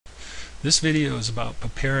This video is about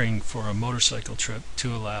preparing for a motorcycle trip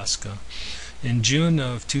to Alaska. In June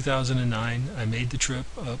of 2009, I made the trip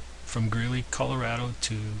up from Greeley, Colorado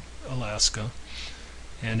to Alaska.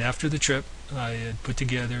 And after the trip, I had put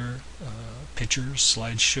together pictures,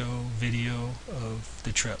 slideshow, video of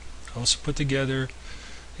the trip. I also put together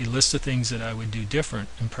a list of things that I would do different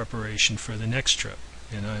in preparation for the next trip.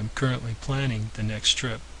 And I'm currently planning the next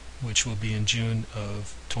trip, which will be in June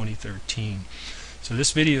of 2013. So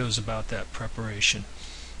this video is about that preparation.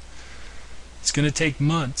 It's going to take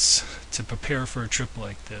months to prepare for a trip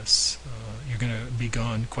like this. You're going to be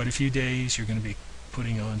gone quite a few days. You're going to be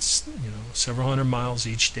putting on several hundred miles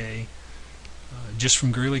each day. Just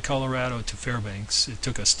from Greeley, Colorado to Fairbanks, it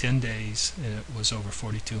took us 10 days and it was over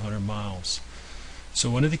 4,200 miles.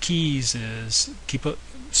 So one of the keys is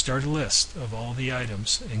start a list of all the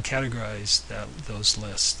items and categorize those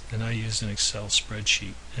lists. And I use an Excel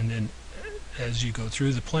spreadsheet. And then as you go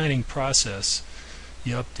through the planning process,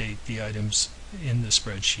 you update the items in the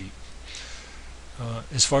spreadsheet.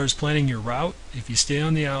 As far as planning your route, if you stay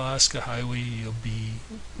on the Alaska Highway, you'll be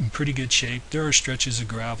in pretty good shape. There are stretches of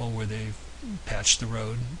gravel where they've patched the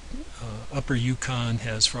road. Upper Yukon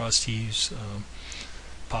has frost heaves,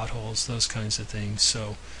 potholes, those kinds of things.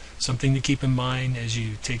 So something to keep in mind as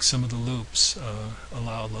you take some of the loops,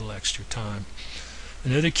 allow a little extra time.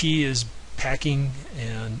 Another key is packing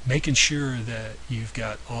and making sure that you've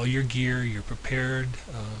got all your gear, you're prepared.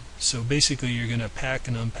 So basically you're going to pack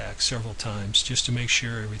and unpack several times just to make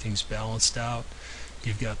sure everything's balanced out.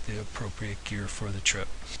 You've got the appropriate gear for the trip.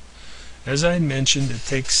 As I mentioned, it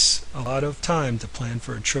takes a lot of time to plan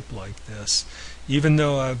for a trip like this. Even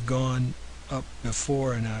though I've gone up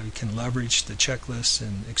before and I can leverage the checklists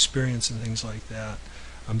and experience and things like that,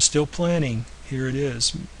 I'm still planning. Here it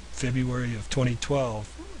is, February of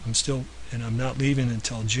 2012. I'm not leaving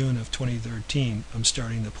until June of 2013. I'm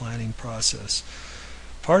starting the planning process.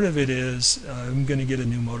 Part of it is I'm going to get a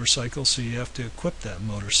new motorcycle, so you have to equip that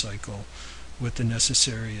motorcycle with the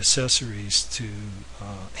necessary accessories to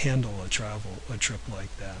handle a trip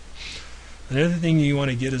like that. Another thing you want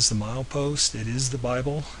to get is the milepost. It is the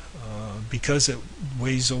Bible. Because it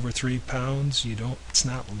weighs over 3 pounds, it's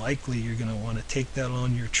not likely you're going to want to take that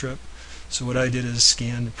on your trip. So what I did is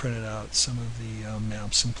scan and printed out some of the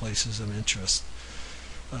maps and places of interest.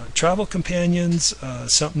 Travel companions,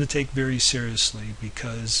 something to take very seriously,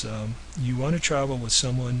 because you want to travel with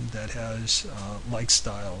someone that has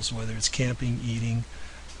lifestyles, whether it's camping, eating,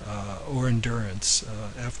 or endurance.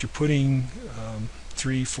 After putting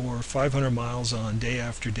 300, 400, 500 miles on day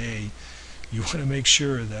after day, you want to make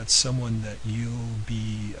sure that's someone that you'll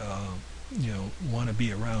be, want to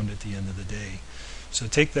be around at the end of the day. So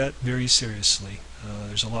take that very seriously.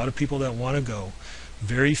 There's a lot of people that want to go.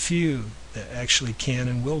 Very few that actually can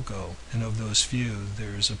and will go. And of those few,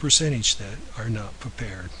 there's a percentage that are not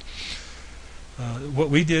prepared. What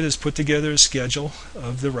we did is put together a schedule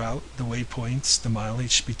of the route, the waypoints, the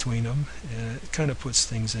mileage between them, and it kind of puts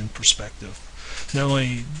things in perspective. Not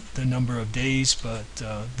only the number of days, but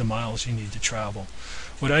the miles you need to travel.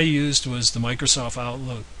 What I used was the Microsoft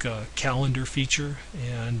Outlook calendar feature,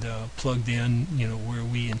 and plugged in where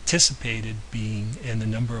we anticipated being and the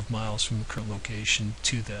number of miles from the current location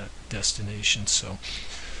to that destination. So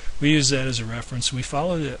we use that as a reference. We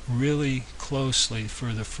followed it really closely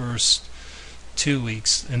for the first 2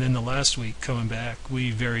 weeks, and then the last week coming back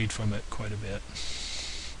we varied from it quite a bit.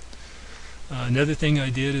 Another thing I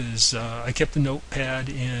did is I kept a notepad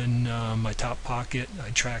in my top pocket. I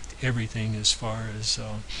tracked everything as far as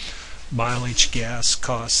mileage, gas,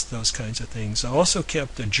 costs, those kinds of things. I also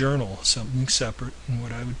kept a journal, something separate, and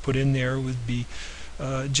what I would put in there would be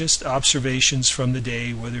just observations from the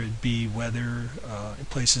day, whether it be weather,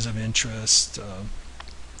 places of interest,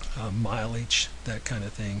 mileage, that kind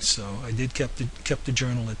of thing. So I did kept the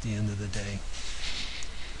journal at the end of the day.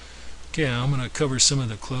 Okay, I'm going to cover some of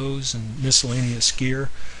the clothes and miscellaneous gear.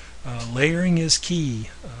 Layering is key.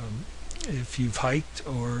 If you've hiked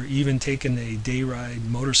or even taken a day ride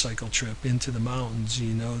motorcycle trip into the mountains,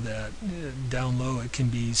 you know that down low it can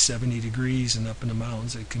be 70 degrees, and up in the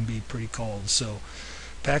mountains it can be pretty cold. So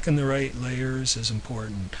packing the right layers is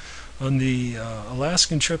important. On the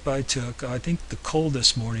Alaskan trip I took, I think the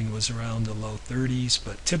coldest morning was around the low 30s,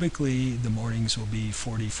 but typically the mornings will be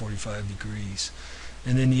 40, 45 degrees.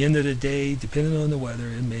 And then the end of the day, depending on the weather,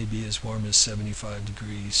 it may be as warm as 75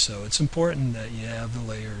 degrees. So it's important that you have the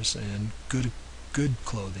layers and good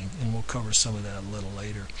clothing, and we'll cover some of that a little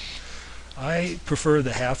later. I prefer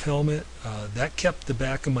the half helmet. That kept the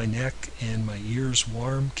back of my neck and my ears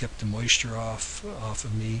warm, kept the moisture off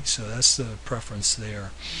of me, so that's the preference there.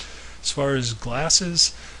 As far as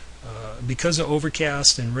glasses, Because of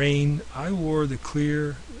overcast and rain, I wore the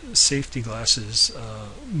clear safety glasses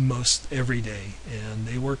most every day, and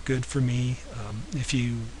they work good for me. If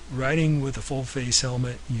you riding with a full face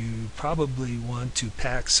helmet, you probably want to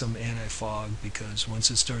pack some anti-fog, because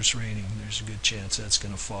once it starts raining, there's a good chance that's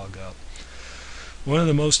going to fog up. One of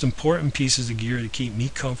the most important pieces of gear to keep me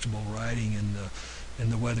comfortable riding in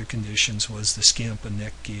the weather conditions was the Scampa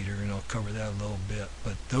neck gaiter, and I'll cover that a little bit.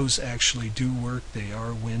 But those actually do work. They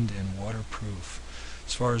are wind and waterproof.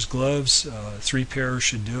 As far as gloves, 3 pairs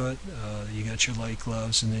should do it. You got your light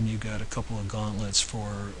gloves, and then you got a couple of gauntlets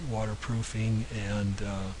for waterproofing and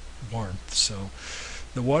warmth. So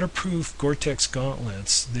the waterproof Gore-Tex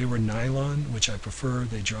gauntlets, they were nylon, which I prefer.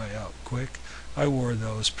 They dry out quick. I wore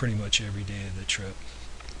those pretty much every day of the trip.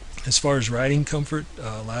 As far as riding comfort,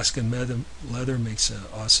 Alaskan leather makes an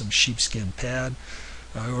awesome sheepskin pad.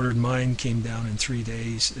 I ordered mine, came down in 3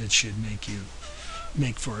 days. It should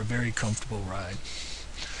make for a very comfortable ride.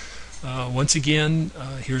 Once again,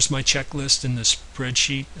 here's my checklist in the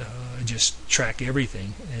spreadsheet. I just track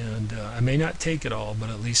everything, and I may not take it all, but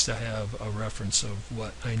at least I have a reference of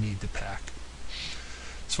what I need to pack.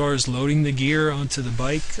 As far as loading the gear onto the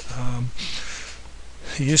bike,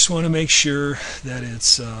 you just want to make sure that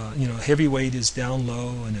it's heavy weight is down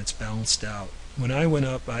low and it's balanced out. When I went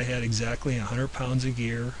up, I had exactly 100 pounds of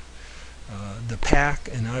gear. The pack,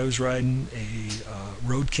 and I was riding a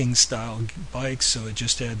Road King style bike, so it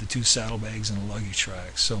just had the 2 saddlebags and a luggage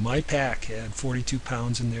rack. So my pack had 42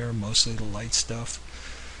 pounds in there, mostly the light stuff.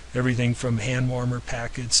 Everything from hand warmer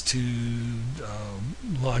packets to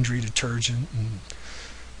laundry detergent and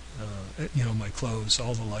my clothes,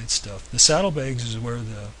 all the light stuff. The saddlebags is where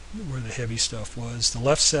the heavy stuff was. The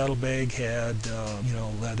left saddlebag had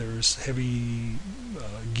leathers, heavy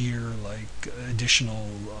gear like additional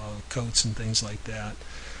coats and things like that.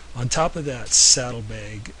 On top of that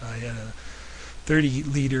saddlebag, I had a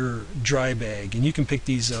 30-liter dry bag, and you can pick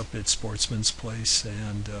these up at Sportsman's Place,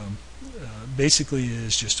 and basically it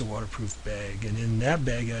is just a waterproof bag. And in that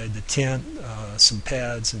bag I had the tent, some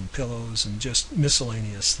pads and pillows, and just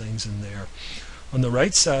miscellaneous things in there. On the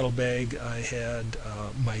right saddlebag I had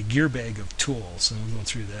my gear bag of tools, and we'll go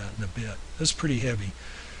through that in a bit. That's pretty heavy.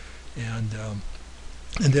 And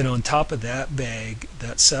then on top of that bag,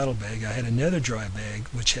 that saddlebag, I had another dry bag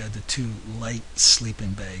which had the 2 light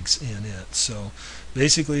sleeping bags in it. So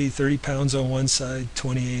basically 30 pounds on one side,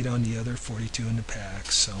 28 on the other, 42 in the pack.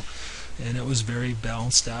 And it was very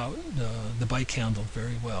balanced out. The bike handled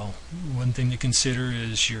very well. One thing to consider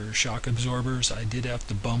is your shock absorbers. I did have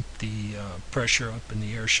to bump the pressure up in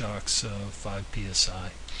the air shocks 5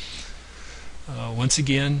 psi. Once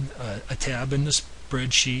again, a tab in the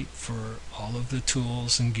spreadsheet for all of the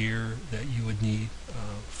tools and gear that you would need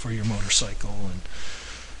for your motorcycle and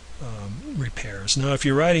repairs. Now, if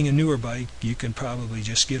you're riding a newer bike, you can probably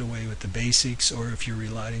just get away with the basics, or if you're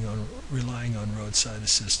relying on roadside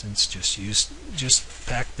assistance, just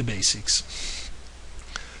pack the basics.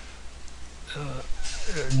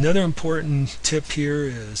 Another important tip here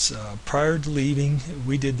is prior to leaving,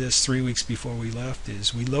 we did this 3 weeks before we left,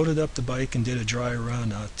 is we loaded up the bike and did a dry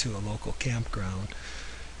run out to a local campground.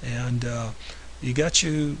 And you got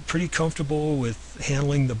you pretty comfortable with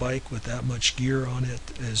handling the bike with that much gear on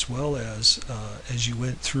it, as well as you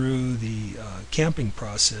went through the camping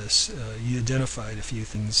process, you identified a few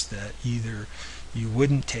things that either you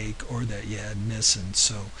wouldn't take or that you had missing.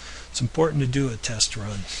 So it's important to do a test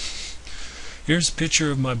run. Here's a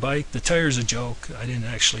picture of my bike. The tire's a joke. I didn't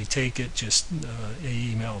actually take it, just I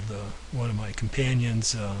emailed one of my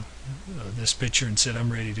companions this picture and said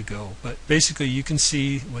I'm ready to go. But basically you can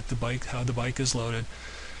see how the bike is loaded.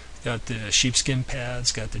 Got the sheepskin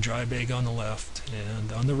pads, got the dry bag on the left,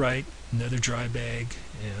 and on the right another dry bag.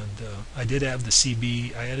 And I did have the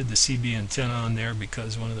CB. I added the CB antenna on there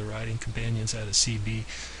because one of the riding companions had a CB.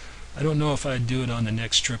 I don't know if I'd do it on the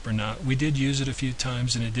next trip or not. We did use it a few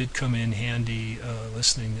times, and it did come in handy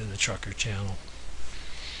listening to the Trucker channel.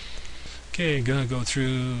 Okay, I'm going to go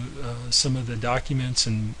through some of the documents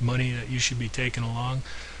and money that you should be taking along.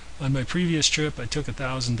 On my previous trip, I took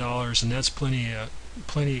 $1,000, and that's plenty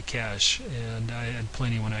of cash, and I had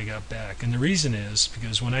plenty when I got back. And the reason is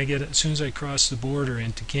because as soon as I cross the border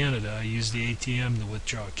into Canada, I use the ATM to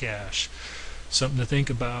withdraw cash. Something to think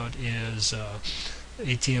about is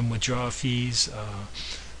ATM withdrawal fees.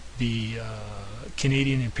 The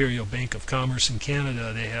Canadian Imperial Bank of Commerce in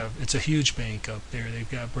Canada, it's a huge bank up there. They've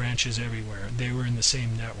got branches everywhere. They were in the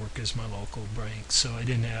same network as my local bank, so I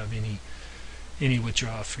didn't have any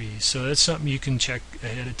withdrawal fees. So that's something you can check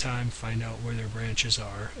ahead of time, find out where their branches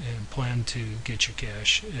are, and plan to get your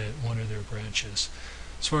cash at one of their branches.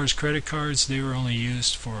 As far as credit cards, they were only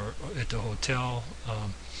used for at the hotel.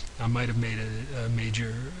 I might have made a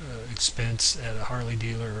major expense at a Harley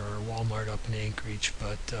dealer or a Walmart up in Anchorage,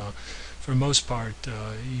 but for the most part,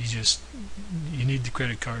 you need the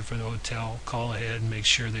credit card for the hotel. Call ahead and make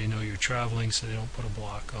sure they know you're traveling so they don't put a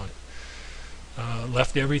block on it.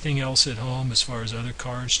 Left everything else at home as far as other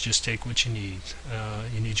cards. Just take what you need.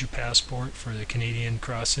 You need your passport for the Canadian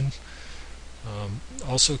crossing.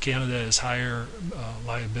 Also, Canada has higher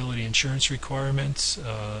liability insurance requirements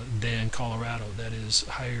than Colorado. That is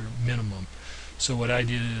higher minimum. So what I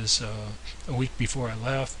did is a week before I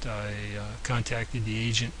left, I contacted the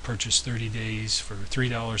agent, purchased 30 days for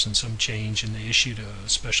 $3 and some change, and they issued a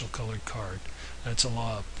special colored card. That's a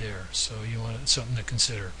law up there, so you want something to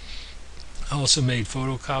consider. I also made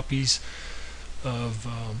photocopies of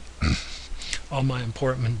all my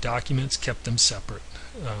important documents, kept them separate.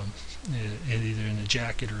 Either in the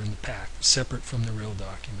jacket or in the pack, separate from the real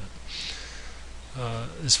document.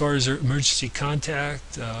 As far as emergency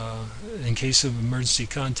contact, in case of emergency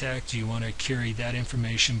contact, you want to carry that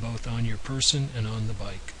information both on your person and on the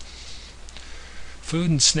bike. Food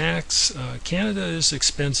and snacks, Canada is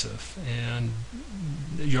expensive, and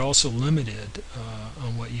you're also limited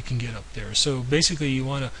on what you can get up there. So basically you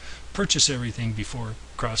want to purchase everything before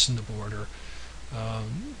crossing the border.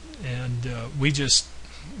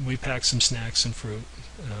 We pack some snacks and fruit,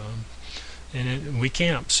 and we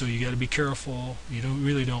camp, so you got to be careful. You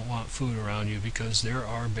really don't want food around you because there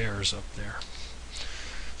are bears up there.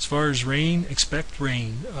 As far as rain, expect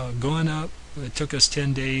rain. Going up, it took us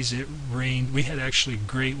 10 days. It rained. We had actually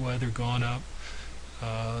great weather going up.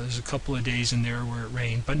 There's a couple of days in there where it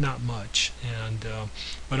rained, but not much.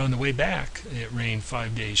 But on the way back, it rained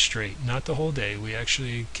 5 days straight. Not the whole day. We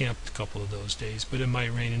actually camped a couple of those days, but it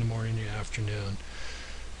might rain in the morning and the afternoon.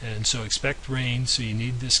 And so expect rain, so you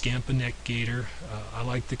need this Scampa neck gaiter. I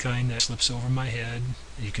like the kind that slips over my head.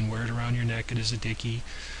 You can wear it around your neck as a dickie,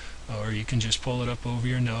 or you can just pull it up over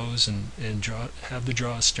your nose and have the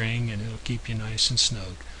drawstring, and it'll keep you nice and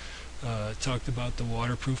snug. Talked about the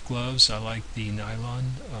waterproof gloves. I like the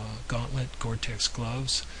nylon gauntlet Gore-Tex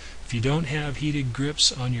gloves. If you don't have heated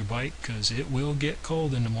grips on your bike, because it will get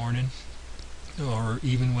cold in the morning, or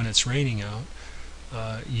even when it's raining out,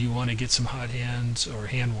 you want to get some hot hands or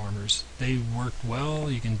hand warmers. They work well.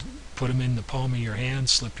 You can put them in the palm of your hand,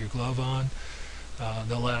 slip your glove on.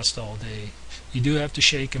 They'll last all day. You do have to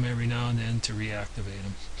shake them every now and then to reactivate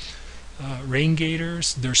them. Rain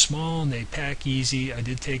gaiters, they're small and they pack easy. I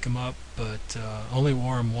did take them up, but only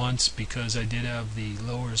wore them once because I did have the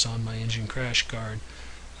lowers on my engine crash guard.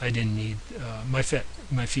 I didn't need my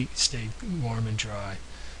feet stayed warm and dry.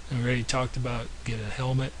 And we already talked about get a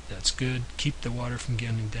helmet. That's good. Keep the water from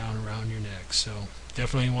getting down around your neck. So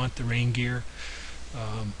definitely want the rain gear,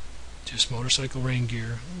 just motorcycle rain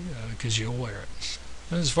gear, because you'll wear it.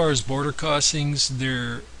 As far as border crossings,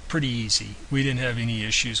 they're pretty easy. We didn't have any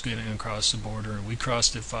issues getting across the border, and we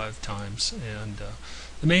crossed it 5 times. And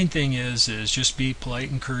the main thing is just be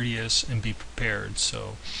polite and courteous and be prepared.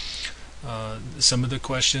 So some of the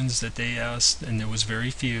questions that they asked, and there was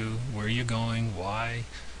very few: where are you going, why,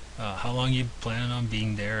 how long you planning on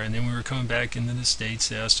being there, and then we were coming back into the States.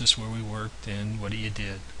 They asked us where we worked and what you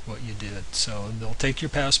did. So they'll take your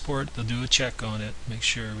passport, they'll do a check on it, make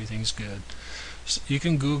sure everything's good. So you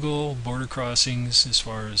can Google border crossings as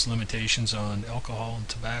far as limitations on alcohol and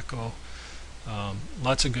tobacco.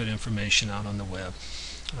 Lots of good information out on the web.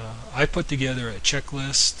 I put together a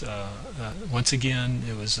checklist. Once again,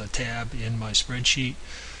 it was a tab in my spreadsheet,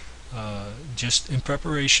 just in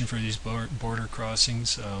preparation for these border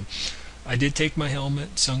crossings. I did take my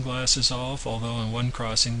helmet, sunglasses off, although in one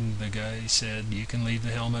crossing the guy said you can leave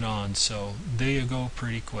the helmet on, so they go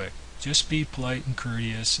pretty quick. Just be polite and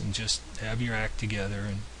courteous, and just have your act together,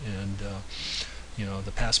 and you know,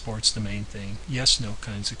 the passport's the main thing. Yes, no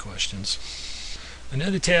kinds of questions.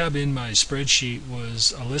 Another tab in my spreadsheet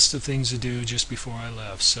was a list of things to do just before I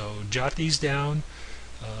left. So jot these down.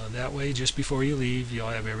 That way, just before you leave, you'll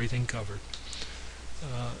have everything covered.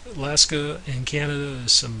 Alaska and Canada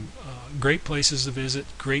is some great places to visit,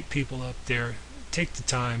 great people up there. Take the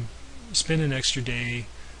time, spend an extra day,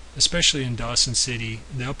 especially in Dawson City,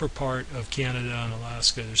 the upper part of Canada and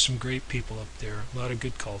Alaska. There's some great people up there, a lot of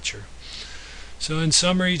good culture. So in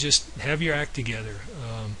summary, just have your act together.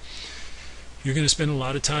 You're going to spend a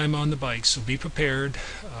lot of time on the bike, so be prepared.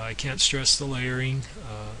 I can't stress the layering.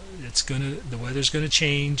 The weather's going to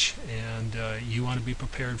change, and you want to be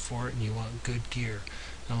prepared for it, and you want good gear.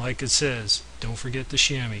 And like it says, don't forget the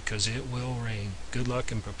chamois, because it will rain. Good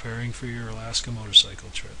luck in preparing for your Alaska motorcycle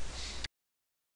trip.